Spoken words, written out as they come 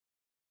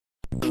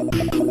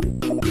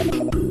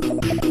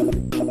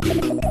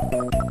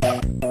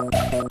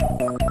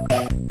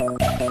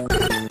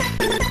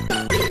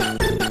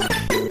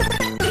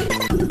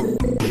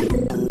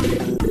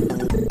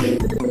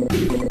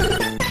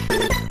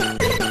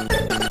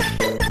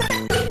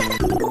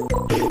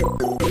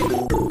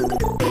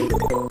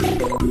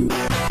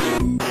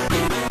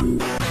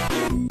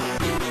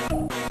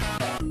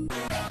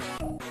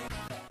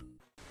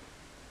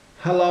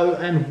Hello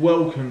and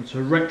welcome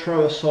to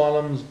Retro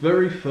Asylum's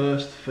very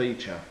first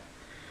feature.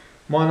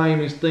 My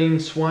name is Dean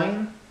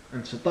Swain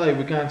and today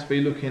we're going to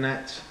be looking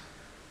at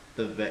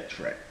the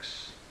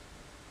Vectrex.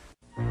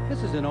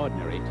 This is an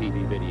ordinary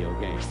TV video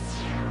game.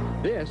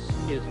 This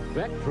is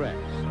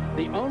Vectrex,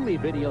 the only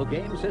video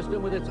game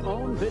system with its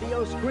own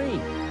video screen.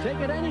 Take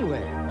it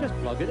anywhere, just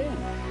plug it in.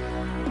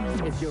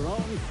 It's your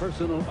own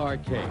personal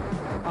arcade.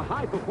 A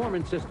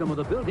high-performance system with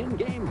a built-in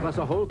game plus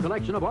a whole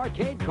collection of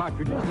arcade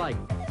cartridges like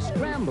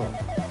Scramble,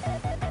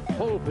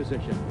 Pole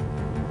Position,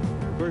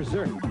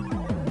 Berserk.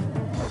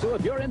 So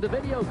if you're into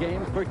video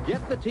games,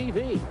 forget the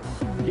TV.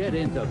 Get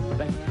into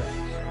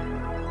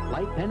Vectrex.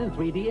 Light pen and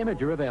 3D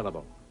imager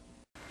available.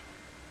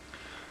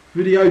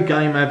 Video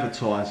game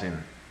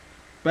advertising.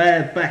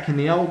 Bad back in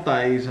the old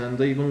days and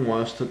even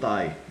worse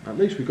today. At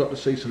least we got to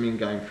see some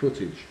in-game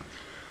footage.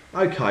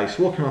 Okay,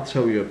 so what can I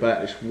tell you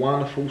about this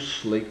wonderful,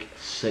 sleek,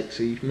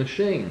 sexy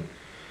machine?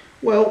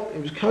 Well,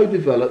 it was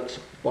co-developed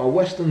by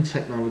Western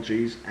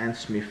Technologies and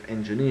Smith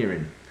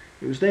Engineering.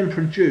 It was then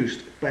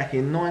produced back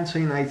in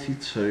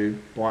 1982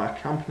 by a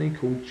company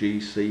called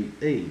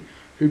GCE,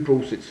 who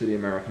brought it to the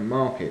American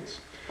markets.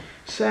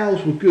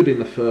 Sales were good in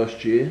the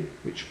first year,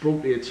 which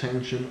brought the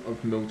attention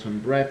of Milton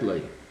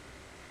Bradley.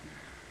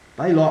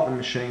 They liked the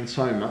machine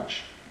so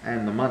much,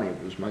 and the money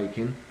it was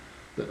making,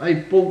 that they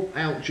bought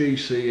out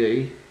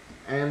GCE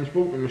and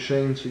brought the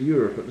machine to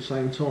Europe at the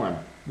same time,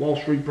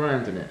 whilst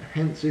rebranding it,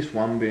 hence this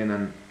one being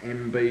an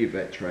MB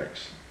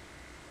Vectrex.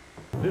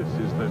 This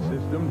is the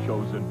system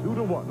chosen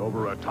 2-to-1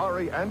 over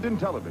Atari and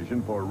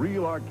Intellivision for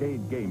real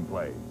arcade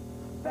gameplay.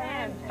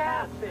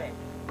 Fantastic!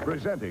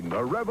 Presenting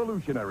the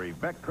revolutionary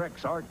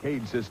Vectrex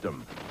arcade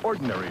system.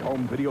 Ordinary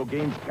home video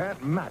games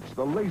can't match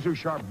the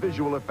laser-sharp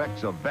visual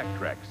effects of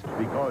Vectrex,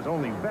 because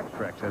only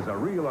Vectrex has a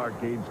real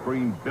arcade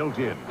screen built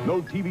in.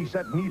 No TV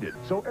set needed,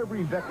 so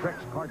every Vectrex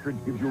cartridge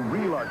gives you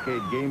real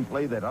arcade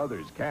gameplay that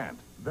others can't.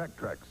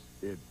 Vectrex,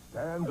 it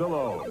stands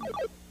alone.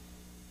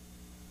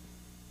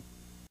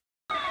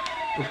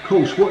 Of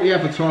course, what the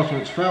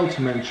advertisements failed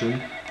to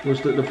mention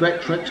was that the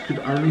Vectrex could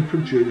only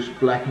produce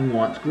black and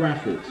white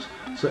graphics,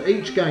 so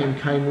each game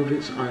came with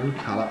its own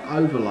colour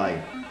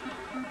overlay.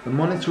 The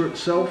monitor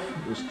itself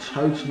was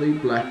totally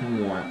black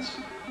and white.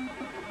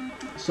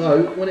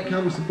 So when it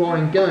comes to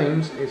buying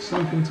games, it's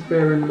something to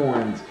bear in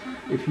mind.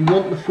 If you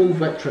want the full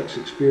Vectrex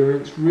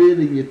experience,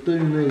 really you do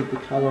need the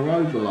colour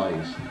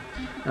overlays,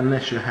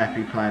 unless you're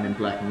happy playing in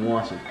black and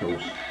white, of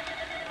course.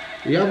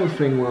 The other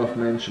thing worth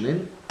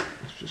mentioning,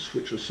 let's just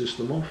switch the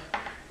system off,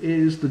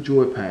 is the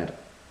joypad.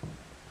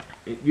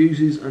 It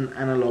uses an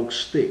analog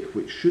stick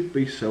which should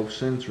be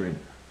self-centering.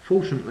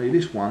 Fortunately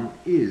this one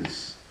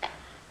is,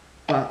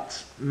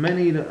 but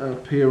many that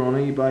appear on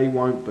eBay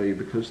won't be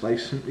because they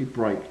simply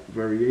break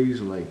very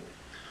easily.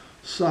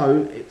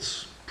 So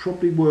it's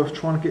probably worth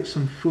trying to get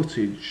some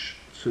footage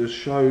to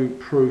show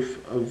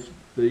proof of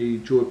the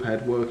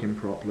joypad working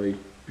properly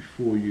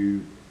before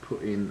you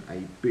put in a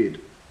bid.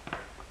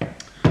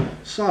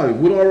 So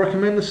would I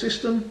recommend the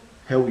system?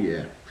 Hell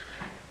yeah.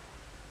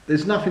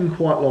 There's nothing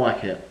quite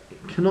like it.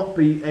 It cannot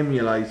be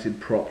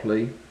emulated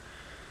properly,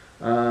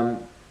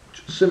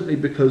 simply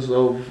because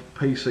of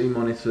PC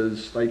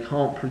monitors. They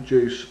can't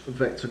produce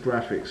vector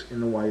graphics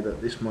in the way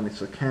that this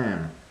monitor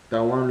can.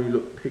 They'll only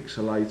look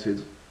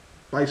pixelated,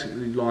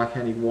 basically like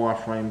any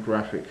wireframe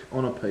graphic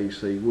on a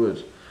PC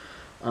would.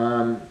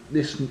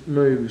 This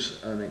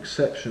moves an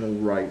exceptional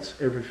rate.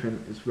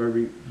 Everything is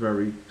very,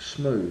 very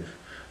smooth.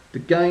 The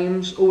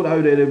games,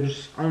 although there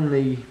was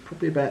only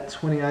probably about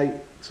 28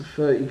 to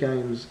 30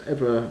 games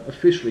ever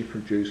officially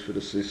produced for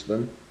the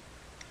system,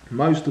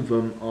 most of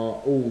them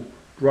are all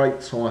great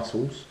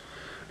titles.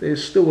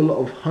 There's still a lot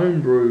of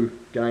homebrew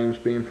games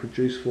being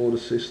produced for the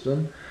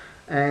system,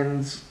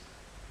 and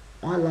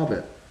I love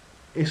it.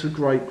 It's a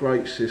great,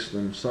 great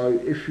system. So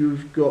if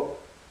you've got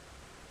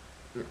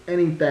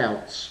any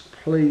doubts,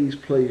 please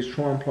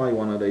try and play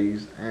one of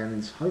these,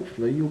 and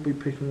hopefully you'll be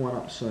picking one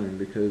up soon,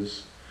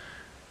 because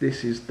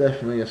this is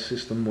definitely a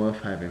system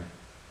worth having.